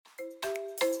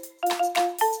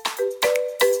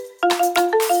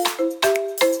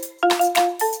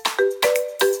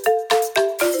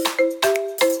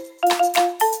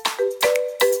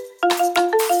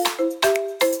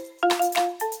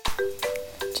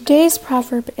Today's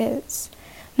proverb is,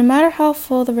 no matter how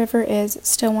full the river is, it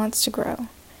still wants to grow.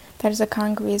 That is a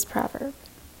Congolese proverb.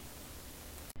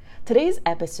 Today's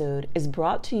episode is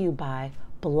brought to you by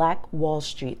Black Wall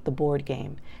Street, the board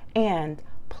game, and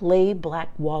Play Black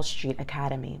Wall Street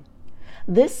Academy.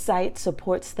 This site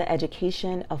supports the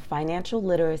education of financial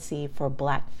literacy for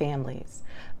Black families.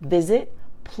 Visit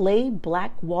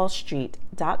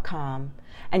playblackwallstreet.com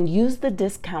and use the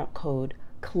discount code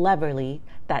CLEVERLY,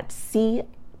 that's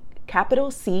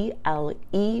CLEVERLY,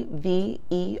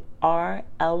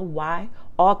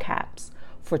 all caps,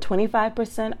 for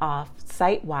 25% off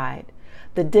site-wide.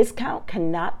 The discount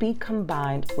cannot be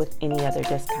combined with any other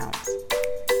discounts.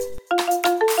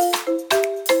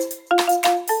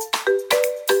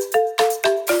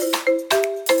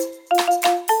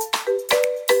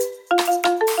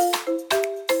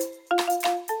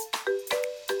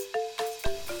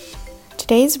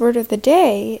 Today's word of the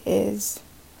day is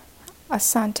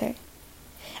asante,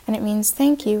 and it means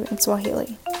thank you in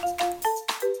Swahili.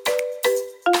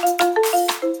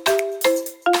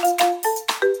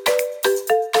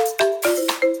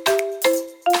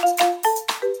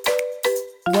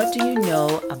 What do you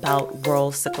know about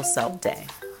World Sickle Cell Day?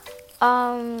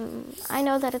 I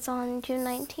know that it's on June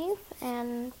 19th,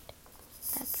 and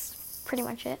that's pretty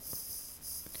much it.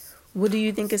 What do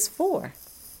you think it's for?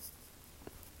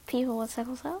 People with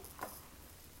sickle cell?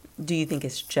 Do you think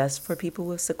it's just for people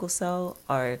with sickle cell,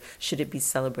 or should it be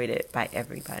celebrated by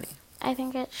everybody? I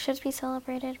think it should be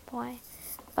celebrated by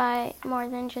more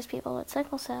than just people with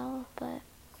sickle cell, but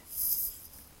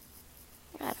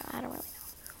I don't really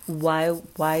know.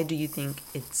 Why do you think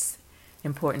it's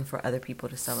important for other people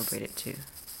to celebrate it too?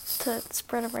 To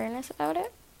spread awareness about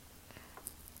it?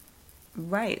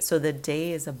 Right. So the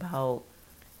day is about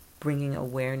bringing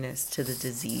awareness to the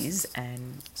disease,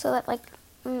 and so that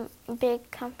big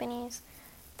companies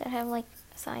that have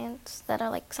science, that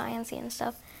are sciencey and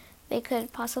stuff, they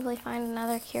could possibly find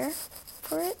another cure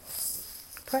for it?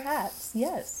 Perhaps,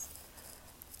 yes.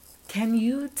 Can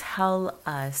you tell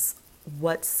us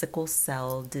what sickle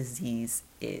cell disease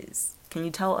is? Can you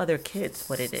tell other kids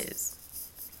what it is?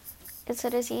 It's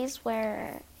a disease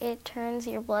where it turns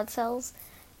your blood cells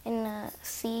in a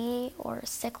C or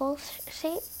sickle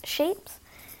shapes.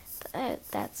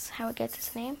 That's how it gets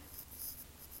its name.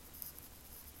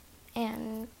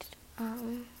 And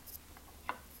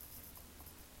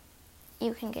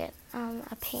you can get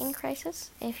a pain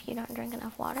crisis if you don't drink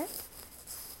enough water.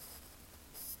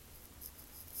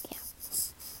 Yeah.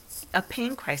 A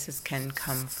pain crisis can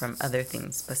come from other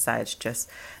things besides just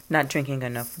not drinking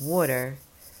enough water.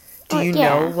 Do you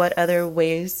know what other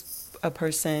ways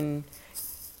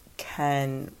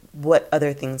what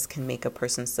other things can make a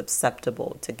person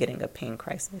susceptible to getting a pain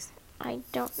crisis? I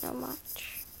don't know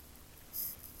much.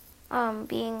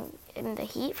 Being in the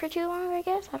heat for too long, I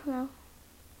guess. I don't know.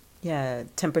 Yeah,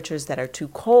 temperatures that are too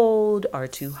cold or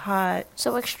too hot.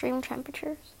 So extreme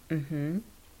temperatures? Mm-hmm.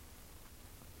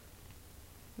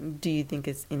 Do you think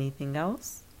it's anything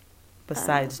else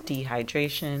besides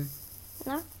dehydration?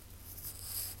 No.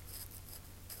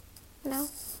 No.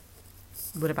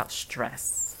 What about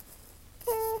stress?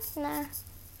 Nah.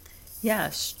 Yeah,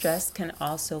 stress can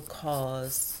also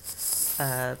cause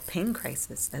a pain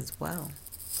crisis as well.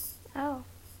 Oh.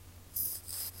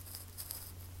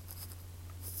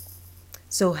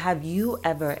 So have you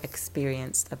ever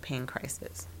experienced a pain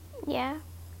crisis? Yeah,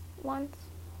 once.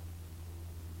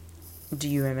 Do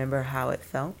you remember how it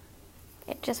felt?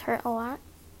 It just hurt a lot,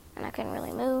 and I couldn't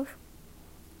really move.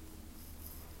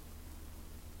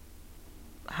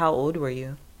 How old were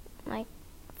you?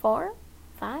 4,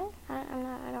 5? I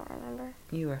don't remember.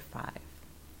 You were 5.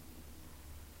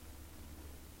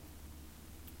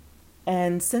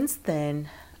 And since then,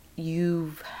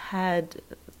 you've had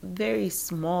very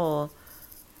small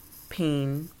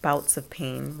bouts of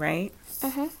pain, right?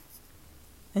 Mm-hmm.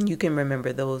 And you can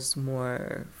remember those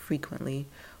more frequently.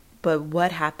 But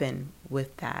what happened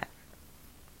with that?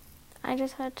 I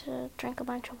just had to drink a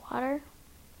bunch of water.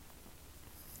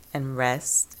 And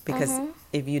rest, because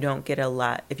if you don't get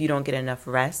enough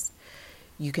rest,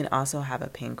 you can also have a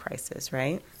pain crisis,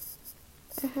 right?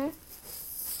 Mm-hmm.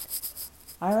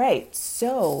 All right,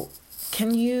 so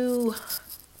can you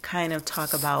kind of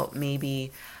talk about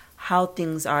maybe how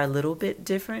things are a little bit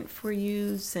different for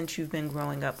you since you've been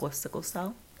growing up with sickle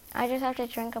cell? I just have to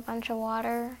drink a bunch of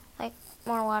water,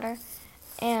 more water,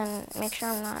 and make sure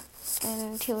I'm not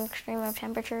in too extreme of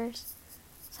temperatures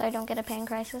so I don't get a pain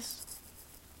crisis.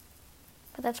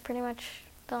 But that's pretty much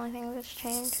the only thing that's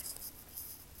changed.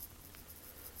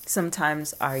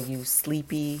 Sometimes are you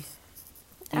sleepy,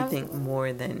 you think,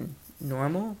 more than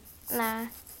normal? Nah.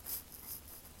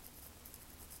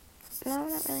 No,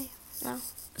 not really. No.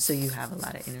 So you have a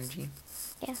lot of energy.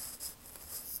 Yeah.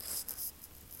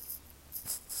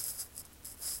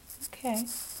 Okay.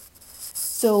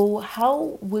 So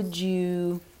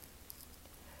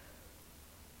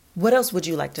what else would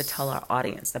you like to tell our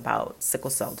audience about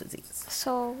sickle cell disease?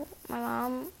 So my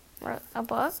mom wrote a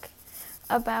book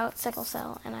about sickle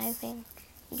cell, and I think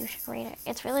you should read it.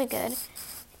 It's really good,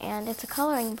 and it's a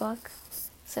coloring book,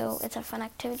 so it's a fun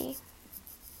activity.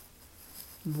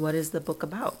 What is the book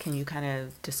about? Can you kind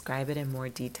of describe it in more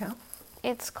detail?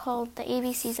 It's called The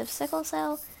ABCs of Sickle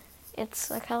Cell. It's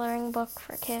a coloring book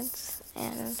for kids,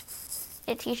 and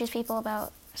it teaches people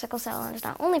about sickle cell, and it's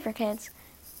not only for kids,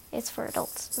 it's for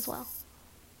adults as well.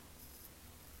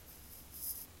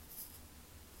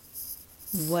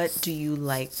 What do you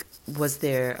like? Was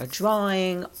there a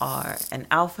drawing or an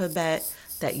alphabet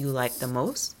that you liked the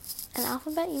most? An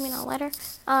alphabet? You mean a letter?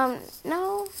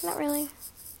 No, not really.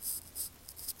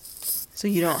 So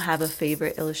you don't have a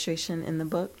favorite illustration in the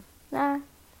book? Nah.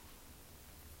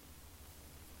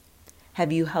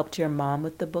 Have you helped your mom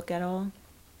with the book at all?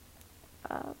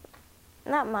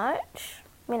 Not much.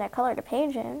 I mean, I colored a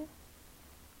page in.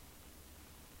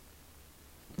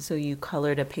 So you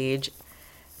colored a page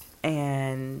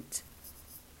and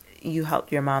you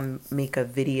helped your mom make a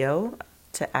video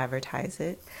to advertise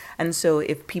it. And so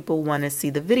if people want to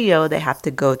see the video, they have to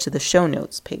go to the show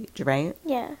notes page, right?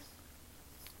 Yes.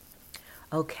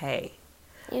 Okay.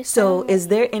 You So sound- is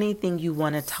there anything you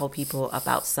want to tell people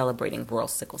about celebrating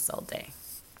World Sickle Cell Day?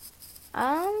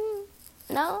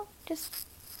 No, just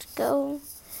go.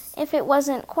 If it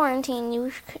wasn't quarantine,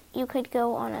 you could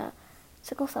go on a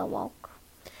sickle cell walk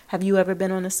Have you ever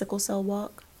been on a sickle cell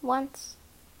walk? once.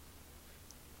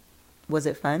 Was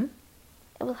it fun?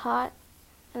 It was hot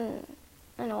and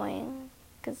annoying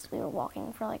because we were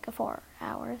walking for like 4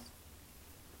 hours.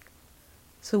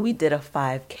 So we did a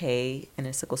 5K in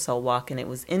a sickle cell walk, and it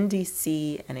was in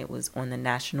DC, and it was on the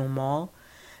National Mall.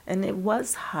 And it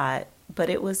was hot, but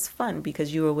it was fun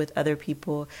because you were with other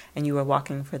people and you were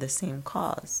walking for the same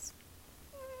cause.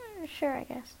 Sure, I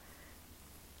guess.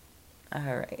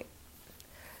 All right.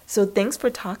 So thanks for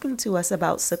talking to us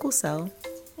about sickle cell.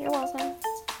 You're welcome.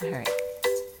 All right.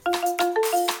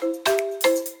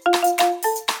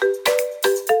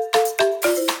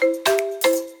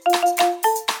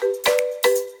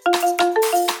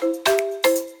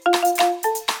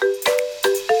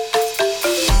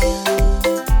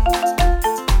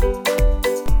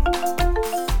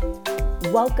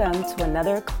 Welcome to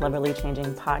another Cleverly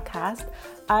Changing podcast.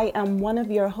 I am one of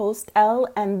your hosts, Elle,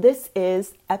 and this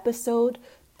is episode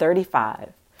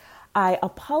 35. I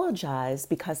apologize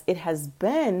because it has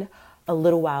been a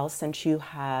little while since you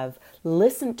have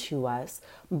listened to us,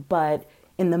 but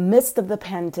in the midst of the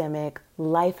pandemic,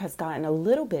 life has gotten a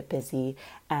little bit busy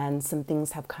and some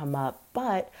things have come up.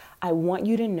 But I want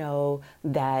you to know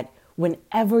that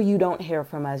whenever you don't hear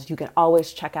from us, you can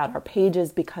always check out our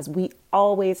pages because we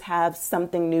always have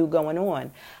something new going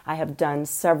on. I have done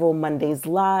several Mondays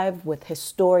Live with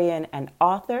historian and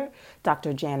author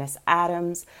Dr. Janice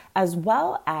Adams, as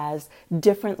well as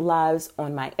different lives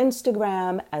on my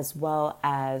Instagram, as well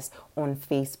as on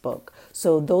Facebook.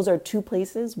 So those are two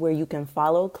places where you can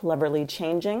follow Cleverly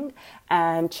Changing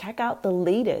and check out the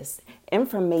latest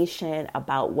information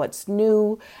about what's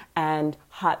new and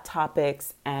hot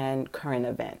topics and current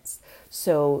events.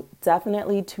 So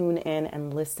definitely tune in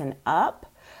and listen up.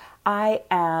 I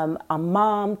am a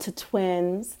mom to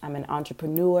twins. I'm an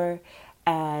entrepreneur,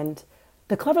 and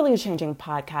the Cleverly Changing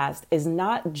podcast is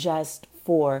not just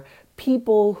for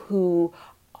people who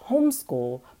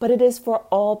homeschool, but it is for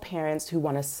all parents who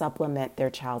want to supplement their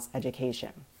child's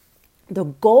education. The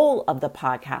goal of the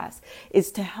podcast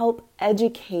is to help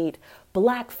educate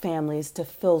Black families to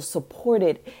feel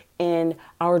supported in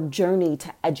our journey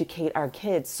to educate our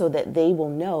kids so that they will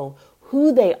know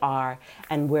who they are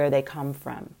and where they come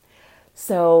from.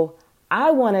 So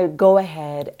I want to go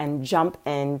ahead and jump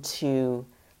into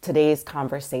today's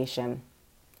conversation.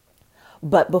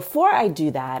 But before I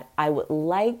do that, I would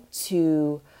like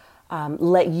to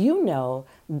let you know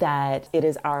that it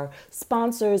is our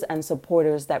sponsors and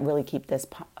supporters that really keep this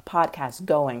podcast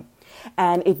going.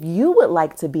 And if you would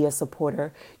like to be a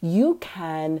supporter, you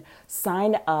can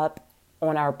sign up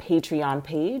on our Patreon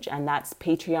page, and that's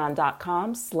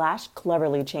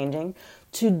patreon.com/cleverlychanging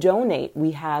to donate.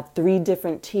 We have 3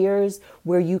 different tiers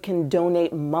where you can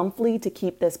donate monthly to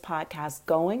keep this podcast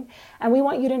going. And we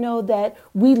want you to know that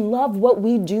we love what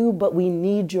we do, but we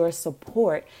need your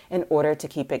support in order to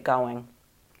keep it going.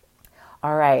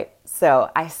 All right, so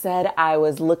I said I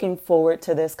was looking forward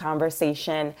to this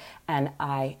conversation, and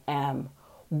I am.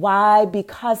 Why?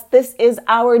 Because this is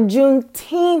our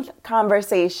Juneteenth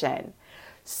conversation.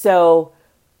 So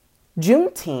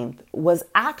Juneteenth was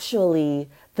actually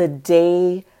the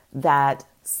day that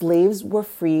slaves were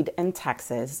freed in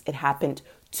Texas. It happened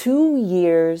 2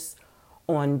 years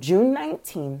on June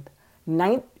 19th,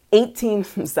 June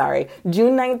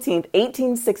 19th,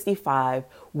 1865,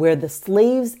 where the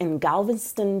slaves in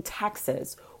Galveston,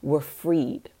 Texas were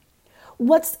freed.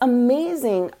 What's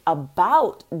amazing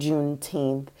about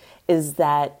Juneteenth is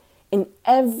that in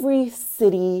every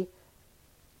city,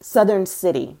 southern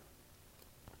city,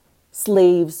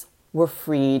 slaves were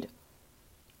freed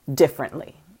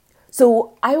differently.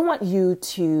 So I want you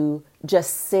to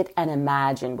just sit and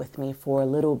imagine with me for a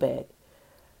little bit.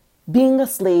 Being a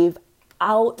slave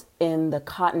out in the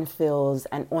cotton fields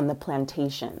and on the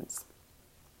plantations.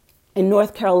 In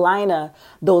North Carolina,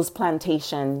 those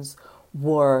plantations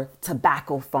were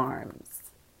tobacco farms.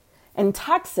 In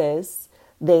Texas,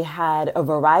 they had a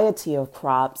variety of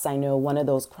crops. I know one of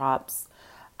those crops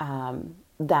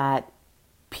that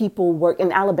people work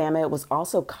in Alabama, it was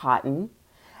also cotton.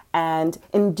 And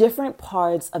in different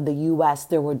parts of the U.S.,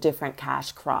 there were different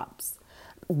cash crops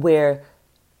where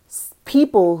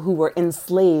people who were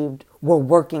enslaved were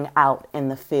working out in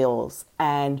the fields.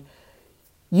 And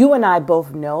you and I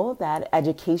both know that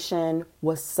education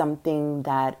was something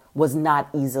that was not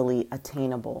easily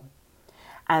attainable.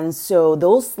 And so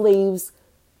those slaves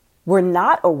were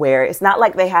not aware. It's not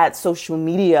like they had social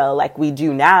media like we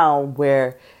do now,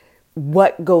 where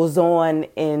what goes on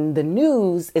in the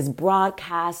news is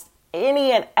broadcast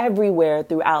any and everywhere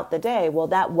throughout the day. Well,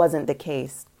 that wasn't the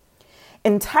case.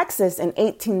 In Texas in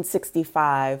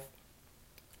 1865,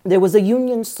 there was a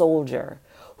Union soldier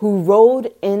who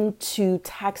rode into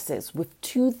Texas with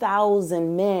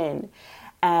 2,000 men,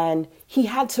 and he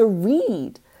had to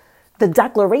read the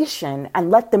Declaration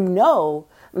and let them know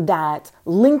that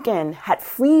Lincoln had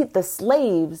freed the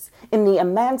slaves in the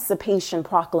Emancipation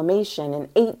Proclamation in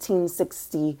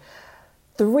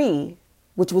 1863,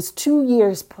 which was 2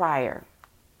 years prior.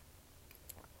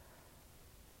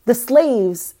 The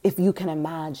slaves, if you can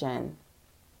imagine,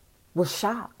 were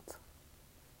shocked.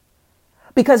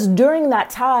 Because during that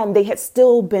time, they had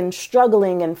still been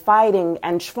struggling and fighting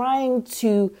and trying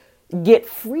to get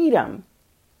freedom.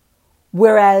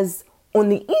 Whereas on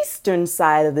the eastern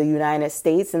side of the United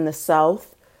States, in the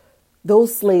South,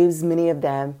 those slaves, many of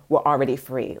them were already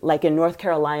free. Like in North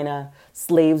Carolina,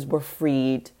 slaves were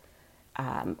freed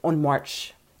on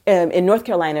March. In North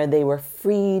Carolina, they were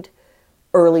freed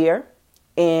earlier.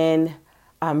 In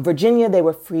Virginia, they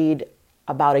were freed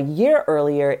about a year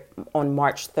earlier on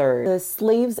March 3rd. The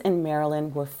slaves in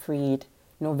Maryland were freed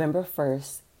November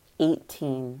 1st,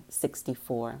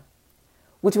 1864,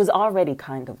 which was already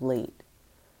kind of late.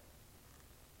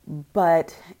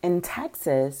 But in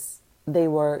Texas, they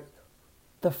were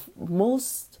the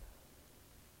furthest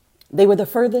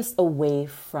away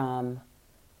from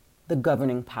the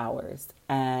governing powers,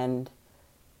 and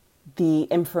the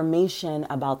information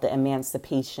about the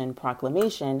Emancipation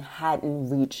Proclamation hadn't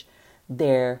reached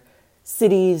their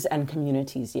cities and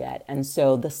communities yet. And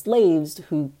so the slaves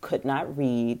who could not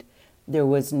read, there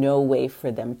was no way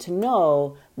for them to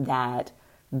know that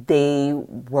they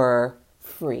were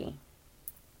free.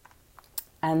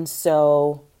 And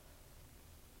so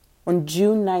on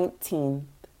June 19th,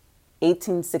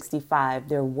 1865,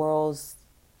 their worlds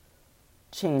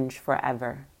changed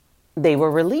forever. They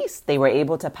were released. They were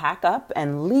able to pack up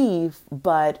and leave.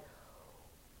 But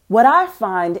what I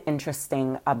find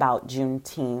interesting about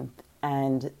Juneteenth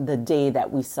and the day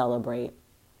that we celebrate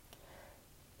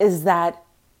is that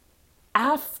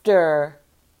after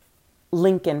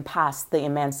Lincoln passed the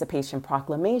Emancipation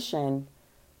Proclamation,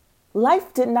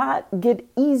 life did not get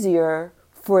easier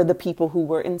for the people who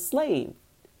were enslaved.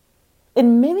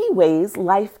 In many ways,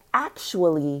 life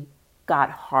actually got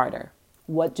harder.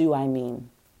 What do I mean?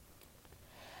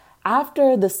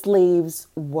 After the slaves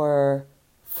were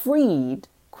freed,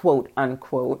 quote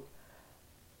unquote,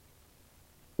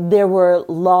 there were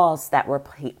laws that were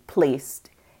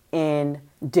placed in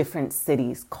different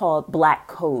cities called Black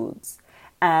Codes.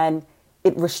 And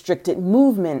it restricted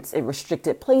movements, it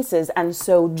restricted places. And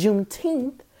so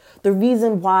Juneteenth, the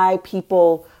reason why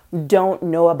people don't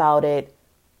know about it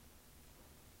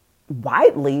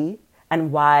widely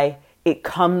and why it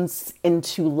comes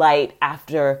into light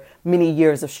after many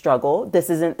years of struggle.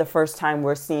 This isn't the first time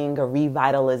we're seeing a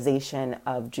revitalization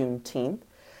of Juneteenth.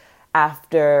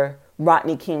 After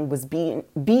Rodney King was beaten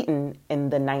in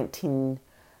the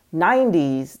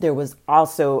 1990s, there was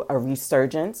also a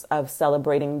resurgence of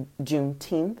celebrating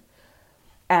Juneteenth.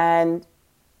 And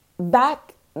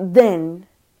back then,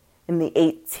 in the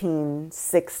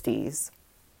 1860s,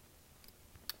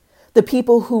 The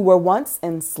people who were once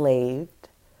enslaved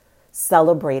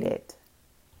celebrated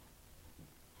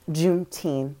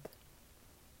Juneteenth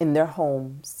in their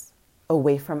homes,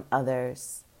 away from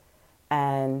others.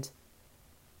 And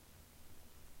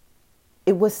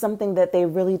it was something that they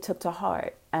really took to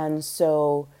heart. And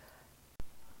so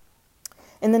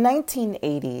in the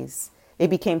 1980s, it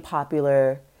became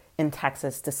popular in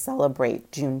Texas to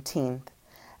celebrate Juneteenth.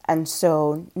 And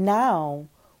so now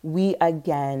we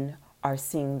again are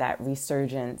seeing that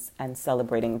resurgence and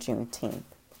celebrating Juneteenth.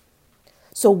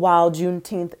 So while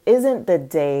Juneteenth isn't the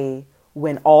day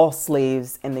when all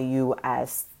slaves in the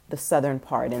U.S., the southern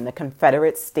part, in the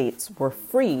Confederate States were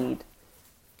freed,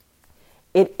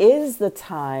 it is the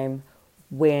time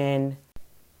when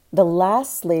the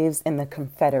last slaves in the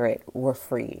Confederate were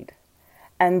freed.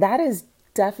 And that is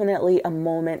definitely a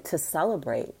moment to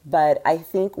celebrate. But I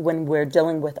think when we're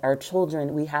dealing with our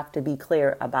children, we have to be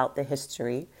clear about the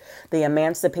history. The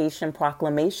Emancipation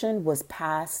Proclamation was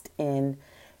passed in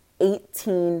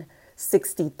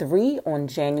 1863 on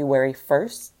January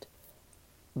 1st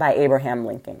by Abraham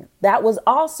Lincoln. That was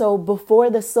also before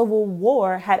the Civil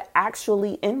War had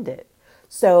actually ended.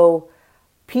 So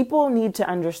people need to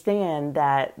understand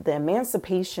that the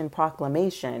Emancipation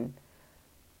Proclamation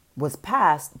was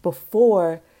passed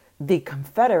before the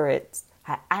Confederates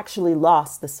had actually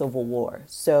lost the Civil War.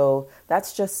 So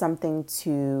that's just something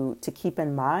to keep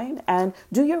in mind, and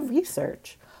do your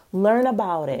research. Learn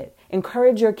about it.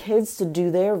 Encourage your kids to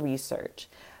do their research,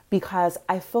 because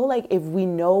I feel like if we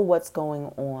know what's going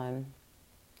on,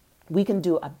 we can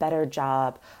do a better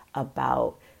job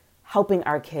about helping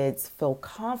our kids feel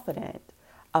confident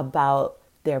about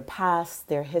their past,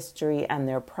 their history, and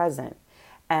their present.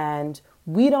 And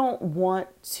we don't want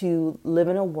to live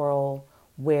in a world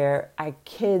where our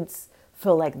kids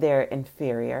feel like they're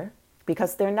inferior,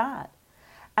 because they're not.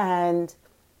 And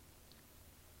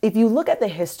if you look at the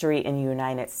history in the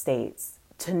United States,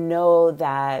 to know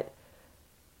that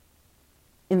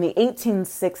in the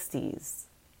 1860s,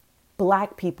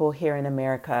 Black people here in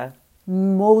America,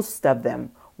 most of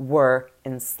them were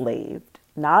enslaved.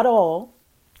 Not all,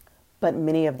 but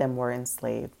many of them were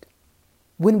enslaved.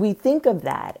 When we think of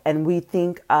that and we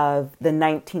think of the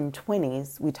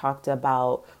 1920s, we talked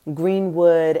about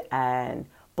Greenwood and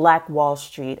Black Wall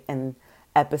Street in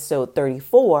episode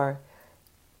 34.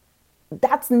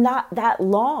 That's not that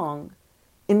long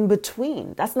in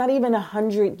between. That's not even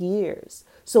 100 years.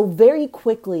 So very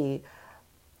quickly,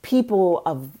 people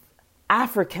of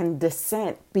African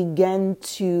descent began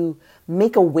to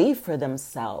make a way for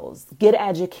themselves, get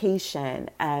education,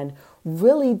 and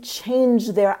really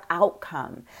change their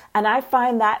outcome. And I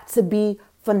find that to be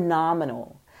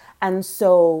phenomenal. And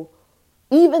so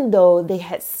even though they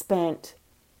had spent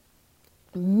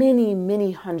many,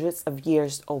 many hundreds of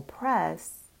years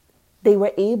oppressed, they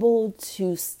were able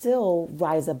to still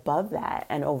rise above that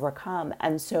and overcome.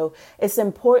 And so it's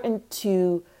important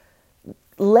to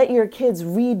let your kids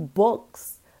read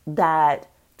books that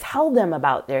tell them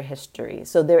about their history.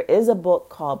 So there is a book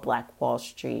called Black Wall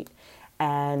Street,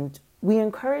 and we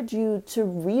encourage you to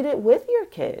read it with your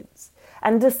kids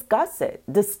and discuss it.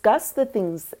 Discuss the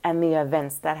things and the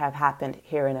events that have happened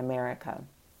here in America.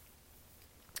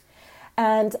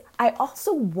 And I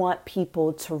also want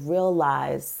people to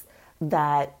realize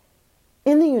that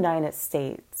in the United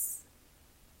States,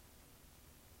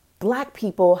 Black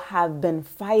people have been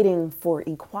fighting for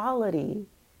equality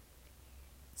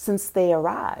since they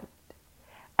arrived.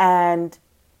 And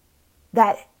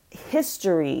that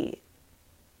history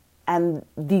and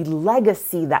the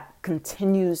legacy that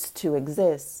continues to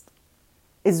exist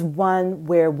is one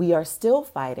where we are still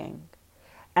fighting.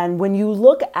 And when you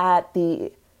look at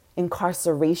the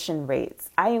incarceration rates,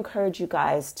 I encourage you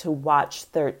guys to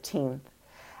watch 13th,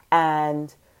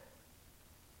 and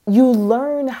you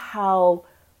learn how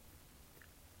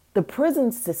the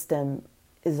prison system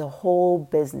is a whole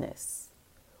business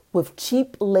with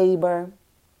cheap labor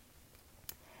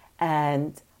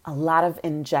and a lot of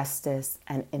injustice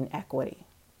and inequity.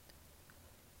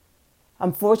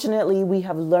 Unfortunately, we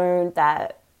have learned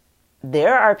that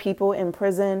there are people in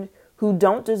prison who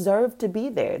don't deserve to be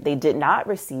there. They did not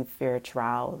receive fair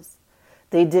trials.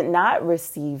 They did not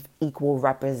receive equal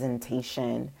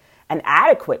representation and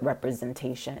adequate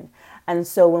representation. And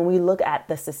so when we look at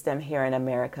the system here in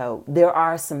America, there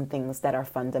are some things that are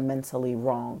fundamentally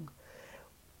wrong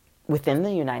within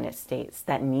the United States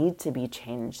that need to be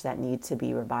changed, that need to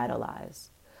be revitalized.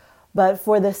 But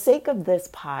for the sake of this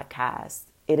podcast,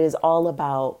 it is all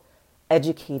about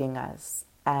educating us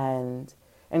and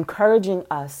encouraging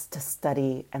us to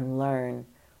study and learn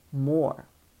more.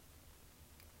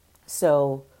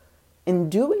 So in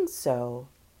doing so,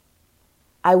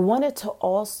 I wanted to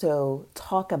also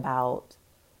talk about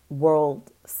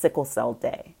World Sickle Cell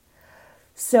Day.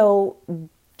 So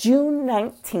June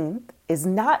 19th is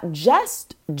not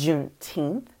just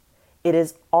Juneteenth, it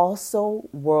is also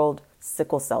World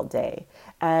Sickle Cell Day.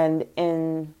 And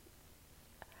in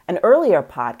an earlier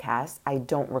podcast, I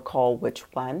don't recall which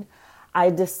one, I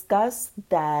discussed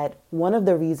that one of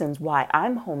the reasons why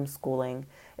I'm homeschooling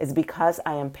is because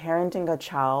I am parenting a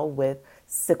child with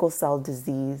sickle cell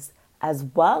disease as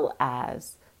well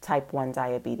as type 1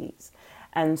 diabetes.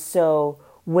 And so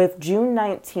with June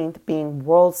 19th being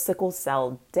World Sickle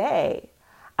Cell Day,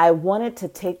 I wanted to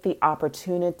take the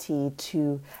opportunity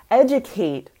to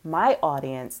educate my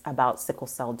audience about sickle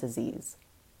cell disease.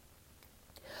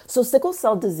 So sickle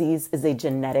cell disease is a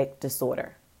genetic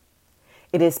disorder.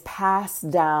 It is passed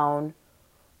down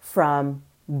from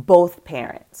both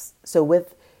parents. So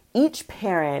with each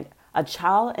parent, a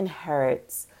child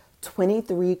inherits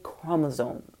 23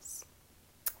 chromosomes.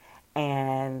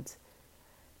 And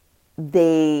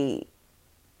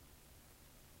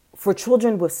for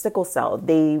children with sickle cell,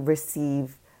 they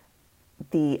receive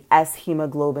the S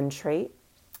hemoglobin trait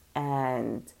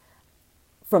and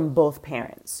from both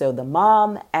parents. So the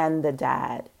mom and the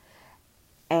dad.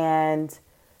 And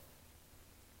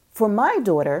for my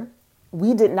daughter,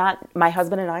 my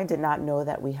husband and I did not know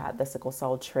that we had the sickle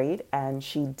cell trait, and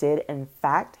she did in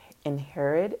fact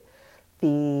inherit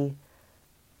the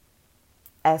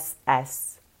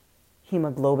SS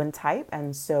hemoglobin type,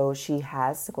 and so she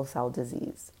has sickle cell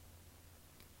disease.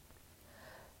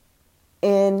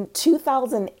 In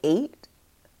 2008,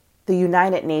 the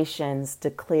United Nations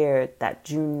declared that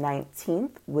June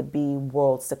 19th would be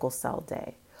World Sickle Cell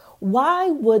Day. Why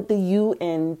would the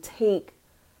UN take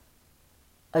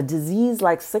a disease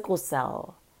like sickle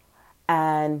cell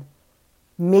and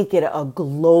make it a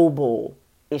global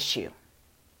issue?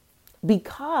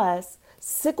 Because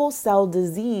sickle cell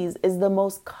disease is the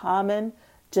most common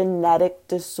genetic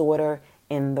disorder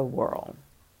in the world.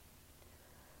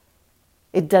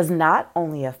 It does not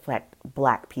only affect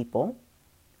Black people,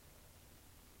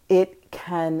 it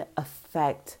can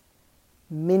affect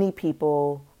many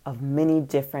people of many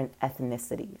different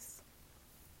ethnicities.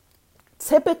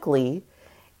 Typically,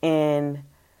 in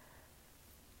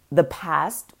the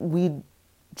past, we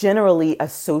generally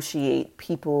associate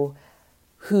people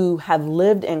who have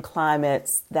lived in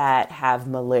climates that have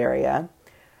malaria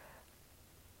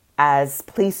as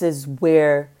places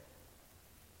where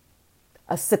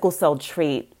a sickle cell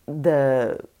trait,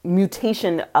 the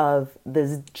mutation of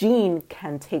this gene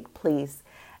can take place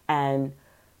and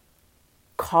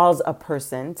cause a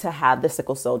person to have the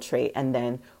sickle cell trait and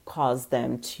then cause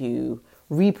them to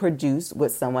reproduce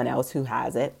with someone else who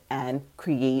has it and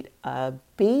create a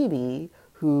baby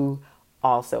who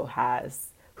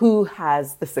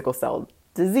has the sickle cell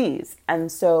disease.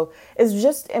 And so it's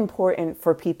just important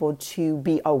for people to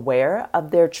be aware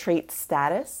of their trait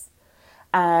status.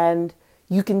 And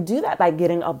you can do that by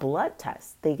getting a blood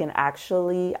test. They can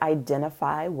actually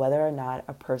identify whether or not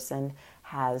a person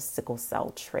has sickle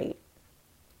cell trait.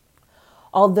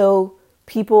 Although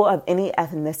people of any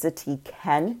ethnicity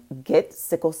can get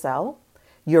sickle cell,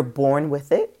 you're born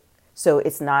with it. So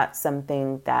it's not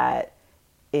something that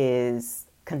is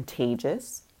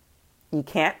contagious. You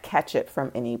can't catch it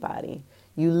from anybody.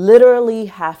 You literally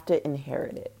have to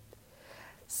inherit it.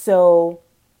 So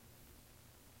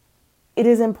it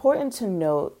is important to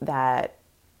note that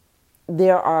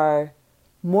there are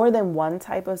more than one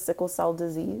type of sickle cell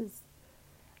disease,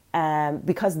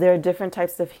 because there are different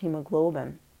types of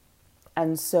hemoglobin.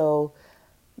 And so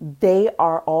they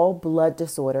are all blood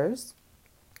disorders.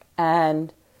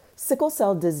 And sickle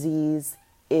cell disease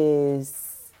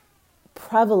is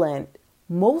prevalent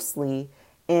mostly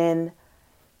in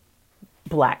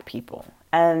Black people.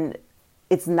 And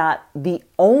it's not the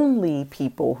only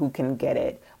people who can get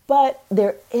it, but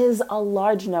there is a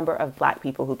large number of Black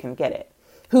people who can get it,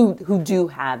 who do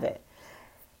have it.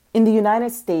 In the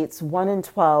United States, 1 in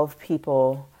 12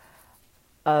 people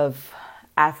of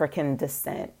African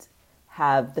descent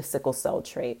have the sickle cell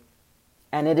trait.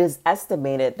 And it is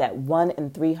estimated that 1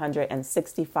 in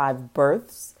 365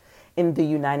 births in the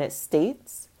United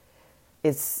States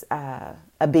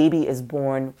a baby is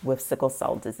born with sickle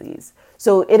cell disease.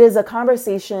 So it is a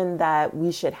conversation that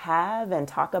we should have and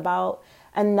talk about,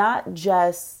 and not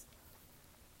just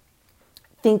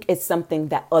think it's something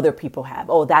that other people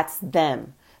have. Oh, that's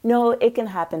them. No, it can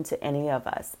happen to any of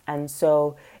us. And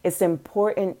so it's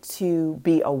important to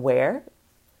be aware,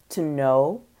 to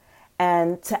know,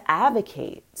 and to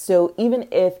advocate. So even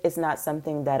if it's not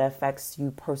something that affects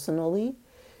you personally,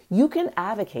 you can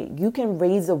advocate, you can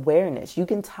raise awareness, you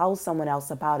can tell someone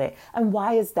else about it. And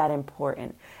why is that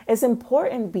important? It's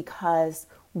important because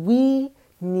we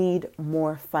need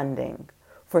more funding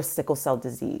for sickle cell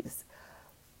disease.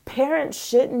 Parents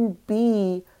shouldn't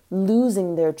be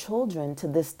losing their children to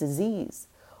this disease.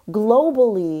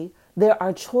 Globally, there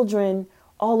are children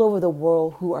all over the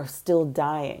world who are still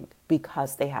dying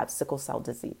because they have sickle cell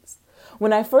disease.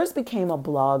 When I first became a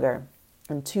blogger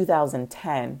in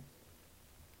 2010,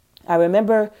 I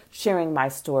remember sharing my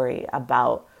story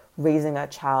about raising a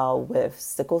child with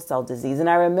sickle cell disease. And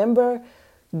I remember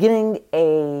getting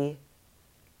a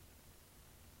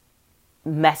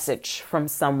message from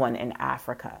someone in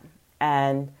Africa.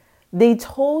 And they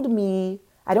told me,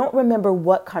 I don't remember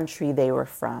what country they were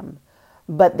from,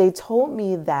 but they told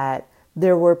me that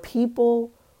there were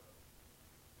people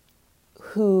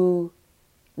who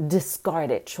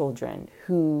discarded children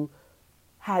who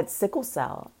had sickle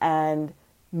cell, and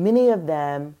many of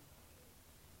them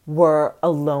were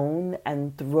alone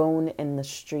and thrown in the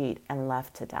street and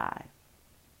left to die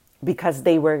because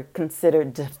they were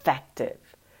considered defective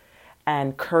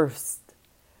and cursed.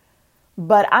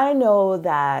 But I know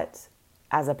that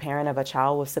as a parent of a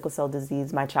child with sickle cell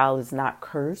disease, my child is not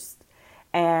cursed.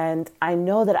 And I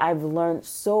know that I've learned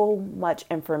so much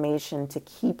information to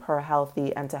keep her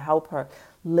healthy and to help her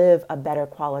live a better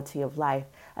quality of life.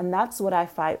 And that's what I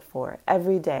fight for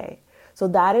every day. So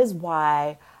that is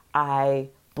why I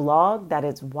blog. That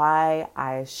is why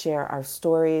I share our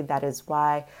story. That is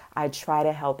why I try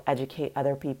to help educate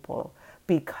other people,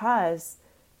 because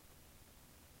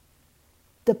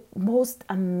the most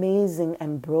amazing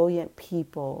and brilliant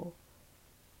people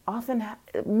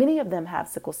many of them have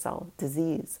sickle cell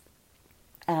disease,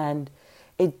 and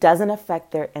it doesn't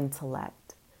affect their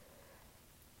intellect.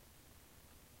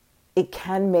 It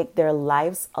can make their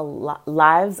lives a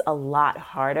lot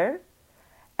harder.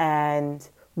 And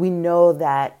we know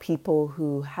that people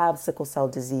who have sickle cell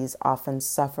disease often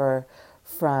suffer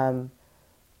from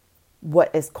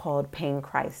what is called pain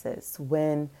crisis,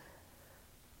 when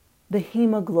the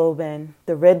hemoglobin,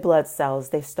 the red blood cells,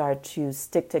 they start to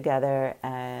stick together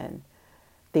and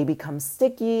they become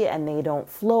sticky and they don't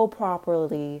flow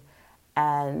properly.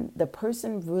 And the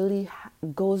person really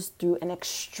goes through an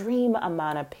extreme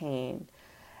amount of pain.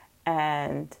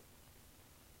 And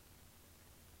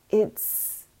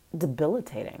it's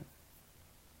debilitating.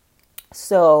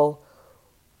 So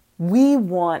we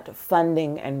want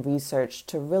funding and research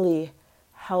to really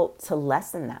help to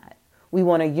lessen that. We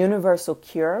want a universal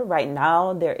cure. Right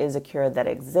now, there is a cure that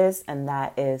exists, and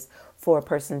that is for a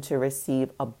person to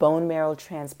receive a bone marrow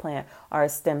transplant or a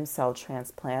stem cell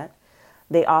transplant.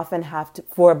 They often have to,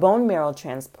 for a bone marrow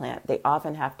transplant, they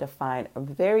often have to find a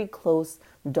very close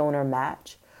donor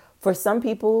match. For some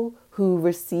people who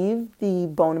receive the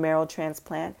bone marrow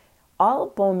transplant, all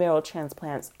bone marrow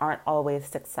transplants aren't always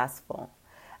successful.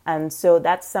 And so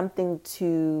that's something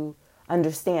to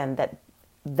understand,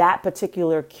 that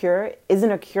particular cure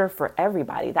isn't a cure for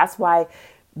everybody. That's why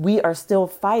we are still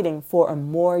fighting for a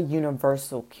more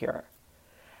universal cure.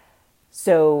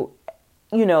 So,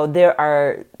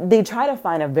 they try to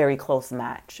find a very close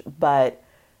match, but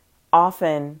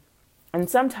often, and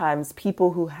sometimes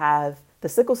people who have the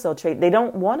sickle cell trait, they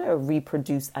don't want to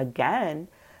reproduce again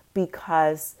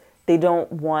because they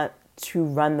don't want to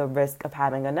run the risk of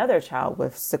having another child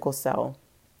with sickle cell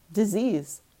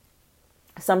disease.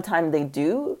 Sometimes they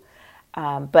do,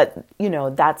 but,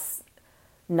 that's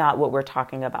not what we're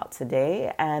talking about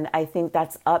today. And I think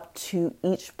that's up to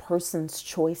each person's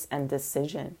choice and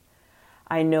decision.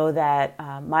 I know that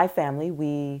my family,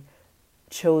 we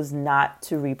chose not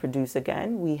to reproduce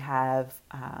again.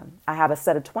 I have a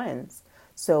set of twins.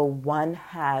 So one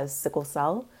has sickle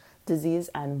cell disease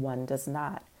and one does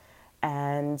not.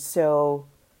 And so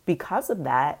because of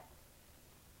that,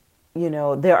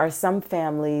 there are some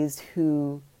families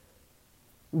who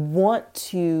want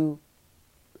to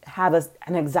have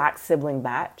an exact sibling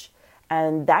match,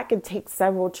 and that could take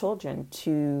several children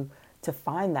to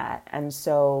find that. And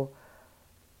so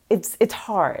it's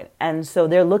hard. And so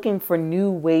they're looking for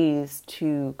new ways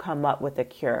to come up with a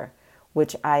cure,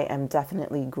 which I am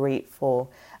definitely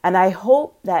grateful. And I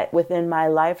hope that within my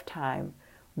lifetime,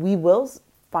 we will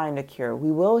find a cure.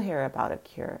 We will hear about a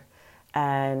cure.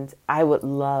 And I would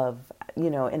love,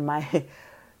 in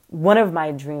one of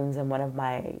my dreams and one of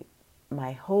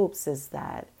my hopes is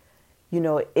that,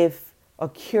 if a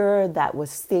cure that was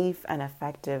safe and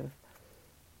effective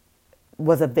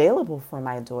was available for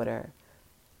my daughter,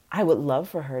 I would love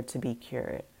for her to be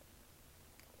cured.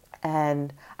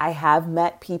 And I have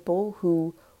met people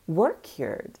who were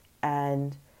cured,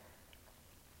 and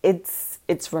it's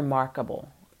remarkable.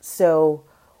 So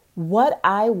What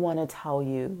I want to tell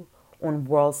you on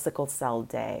World Sickle Cell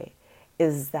Day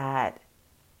is that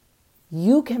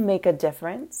you can make a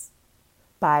difference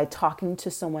by talking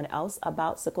to someone else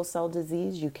about sickle cell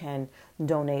disease. You can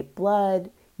donate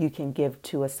blood, you can give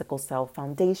to a sickle cell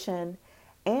foundation,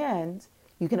 and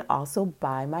you can also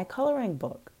buy my coloring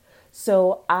book.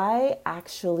 So I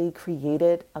actually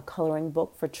created a coloring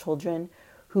book for children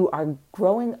who are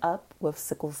growing up with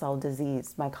sickle cell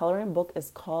disease. My coloring book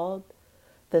is called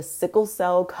The Sickle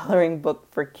Cell Coloring Book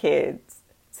for Kids.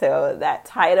 So that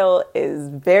title is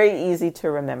very easy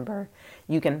to remember.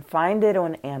 You can find it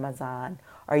on Amazon,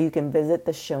 or you can visit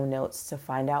the show notes to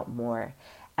find out more.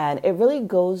 And it really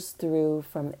goes through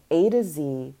from A to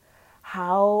Z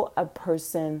how a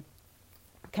person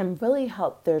can really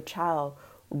help their child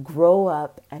grow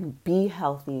up and be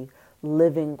healthy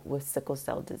living with sickle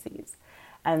cell disease.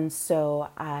 And so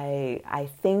I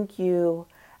thank you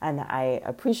and I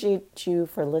appreciate you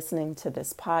for listening to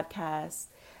this podcast.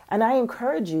 And I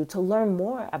encourage you to learn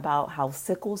more about how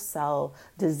sickle cell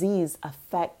disease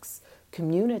affects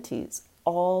communities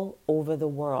all over the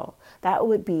world. That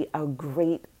would be a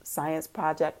great science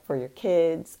project for your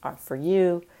kids or for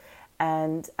you.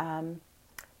 And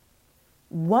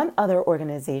one other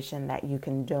organization that you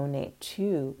can donate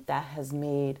to that has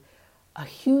made a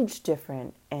huge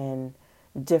difference in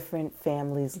different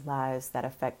families' lives that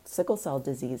affect sickle cell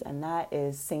disease, and that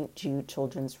is St. Jude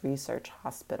Children's Research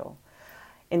Hospital.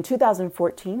 In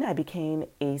 2014, I became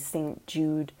a St.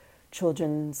 Jude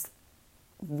Children's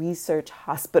Research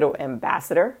Hospital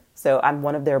ambassador. So I'm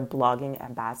one of their blogging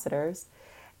ambassadors.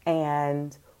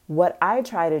 And what I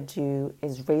try to do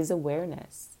is raise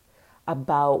awareness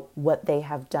about what they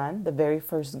have done. The very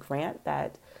first grant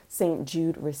that St.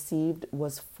 Jude received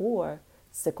was for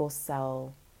sickle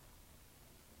cell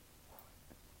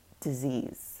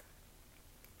disease.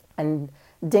 And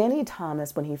Danny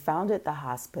Thomas, when he founded the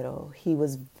hospital, he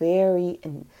was very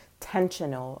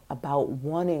intentional about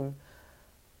wanting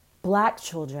Black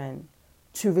children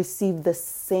to receive the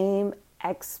same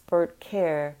expert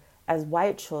care as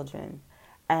white children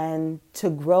and to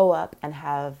grow up and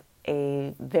have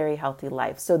a very healthy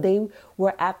life. So they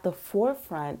were at the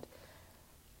forefront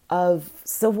of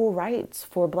civil rights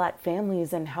for Black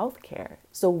families and healthcare.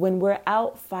 So when we're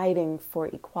out fighting for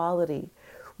equality,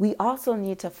 we also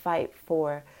need to fight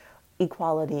for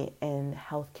equality in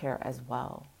healthcare as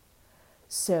well.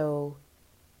 So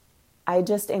I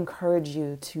just encourage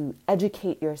you to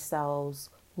educate yourselves,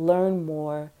 learn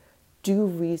more, do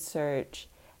research,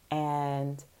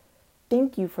 and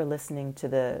thank you for listening to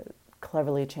the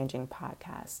Cleverly Changing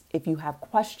podcast. If you have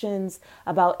questions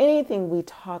about anything we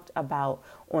talked about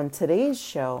on today's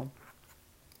show,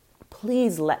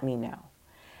 please let me know.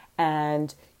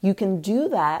 And you can do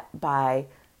that by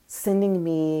sending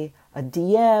me a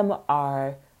DM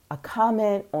or a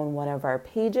comment on one of our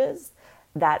pages.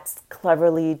 That's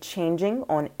Cleverly Changing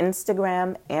on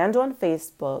Instagram and on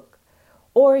Facebook.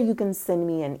 Or you can send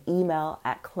me an email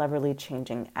at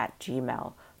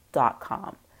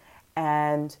cleverlychanging@gmail.com.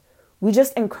 And we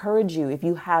just encourage you, if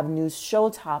you have new show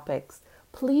topics,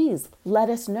 please let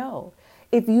us know.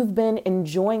 If you've been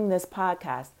enjoying this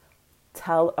podcast,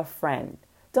 tell a friend.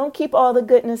 Don't keep all the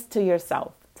goodness to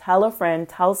yourself. Tell a friend,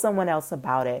 tell someone else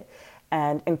about it,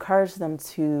 and encourage them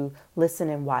to listen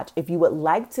and watch. If you would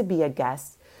like to be a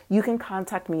guest, you can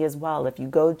contact me as well. If you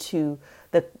go to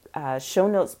the show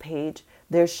notes page,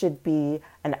 there should be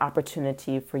an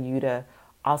opportunity for you to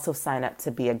also sign up to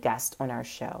be a guest on our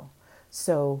show.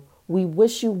 So we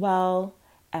wish you well,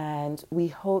 and we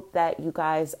hope that you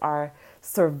guys are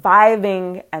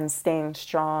surviving and staying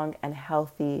strong and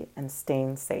healthy and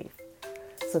staying safe.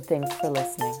 So thanks for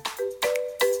listening.